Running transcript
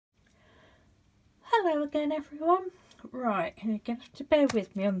Hello again everyone. Right, you're going to have to bear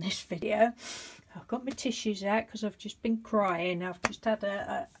with me on this video. I've got my tissues out because I've just been crying. I've just had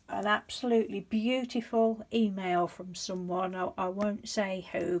an absolutely beautiful email from someone. I won't say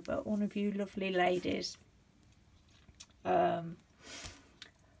who, but one of you lovely ladies. And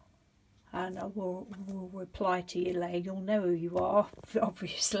I will reply to you later. You'll know who you are,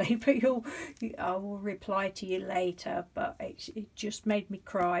 obviously, but I will reply to you later. But it just made me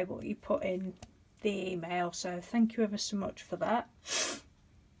cry what you put in the email, so thank you ever so much for that.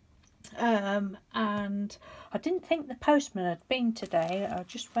 And I didn't think the postman had been today. I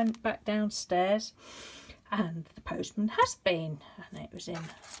just went back downstairs and the postman has been, and it was in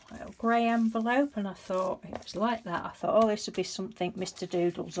a little grey envelope, and I thought it was like that. I thought, oh, this would be something Mr.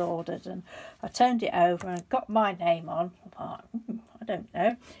 Doodles ordered, and I turned it over and got my name on. I thought, I don't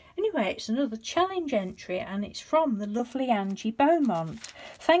know. Anyway, it's another challenge entry, and it's from the lovely Angie Beaumont.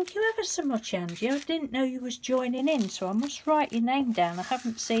 Thank you ever so much, Angie. I didn't know you was joining in, so I must write your name down. I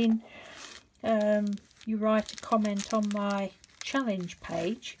haven't seen you write a comment on my challenge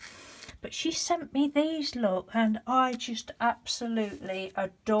page. But she sent me these, look, and I just absolutely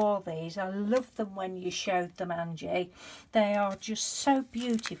adore these. I love them when you showed them, Angie. They are just so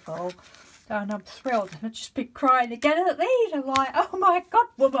beautiful. And I'm thrilled. And I've just been crying again at these. I'm like, oh my God,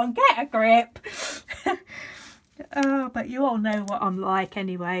 woman, get a grip. Oh, but you all know what I'm like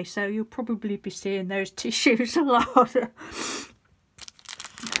anyway, so you'll probably be seeing those tissues a lot.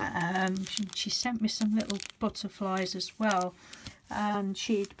 She sent me some little butterflies as well. And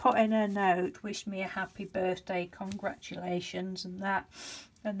she'd put in her note, wish me a happy birthday, congratulations, and that.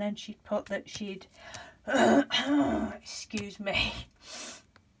 And then she'd put that she'd, excuse me,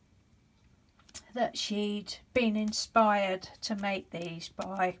 that she'd been inspired to make these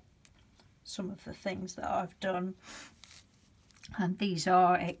by some of the things that I've done. And these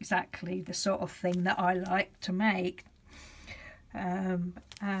are exactly the sort of thing that I like to make.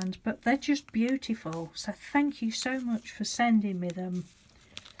 But they're just beautiful, so thank you so much for sending me them.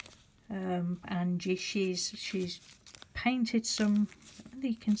 Angie, she's painted some,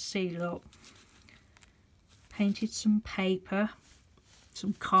 you can see, look, painted some paper,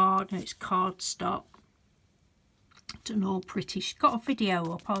 some card, no, it's cardstock, done all pretty. She's got a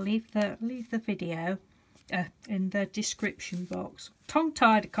video up. I'll leave the video in the description box. Tongue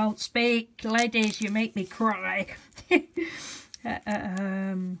tied, I can't speak, ladies, you make me cry.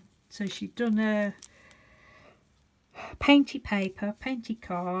 So she'd done a painty paper, painty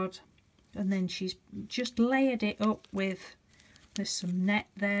card, and then she's just layered it up with, there's some net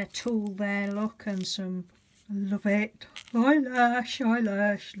there, tulle there, look, and some, love it, eyelash,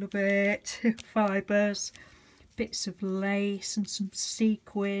 love it, fibres, bits of lace and some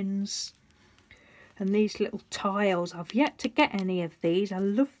sequins, and these little tiles. I've yet to get any of these. I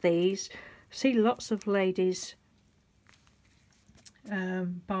love these. I see lots of ladies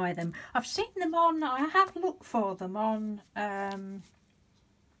buy them. I've seen them on, I have looked for them on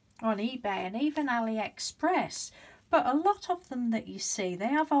eBay and even AliExpress, but a lot of them that you see, they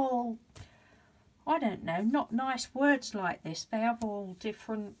have all, I don't know, not nice words like this. They have all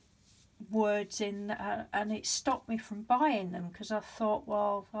different words in, and it stopped me from buying them because I thought,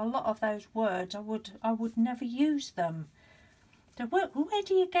 well, a lot of those words I would never use them. So where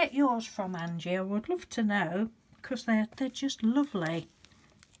do you get yours from, Angie? I would love to know, because they're just lovely.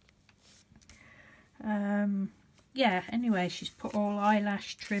 Yeah, anyway, she's put all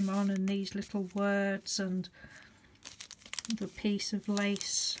eyelash trim on and these little words and the piece of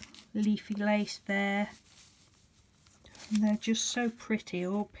lace, leafy lace there. And they're just so pretty,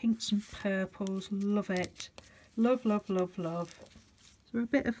 all pinks and purples. Love it. Love, love, love, love. Is there a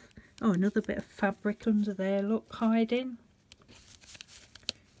bit of, oh, another bit of fabric under there, look, hiding.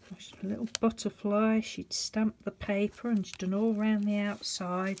 A little butterfly. She'd stamped the paper and she'd done all around the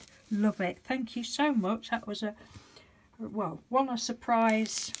outside. Love it. Thank you so much. That was a, well, a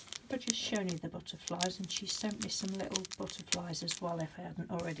surprise. I've just shown you the butterflies, and she sent me some little butterflies as well, if I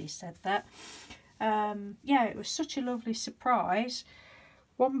hadn't already said that. Yeah, it was such a lovely surprise.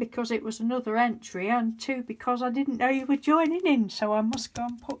 One, because it was another entry, and two, because I didn't know you were joining in, so I must go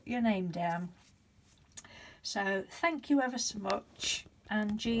and put your name down. So thank you ever so much,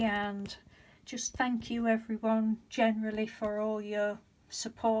 Angie, and just thank you everyone generally for all your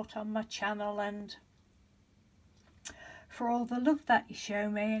support on my channel and for all the love that you show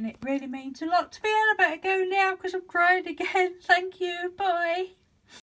me, and it really means a lot to me. And I better go now because I'm crying again. Thank you, bye.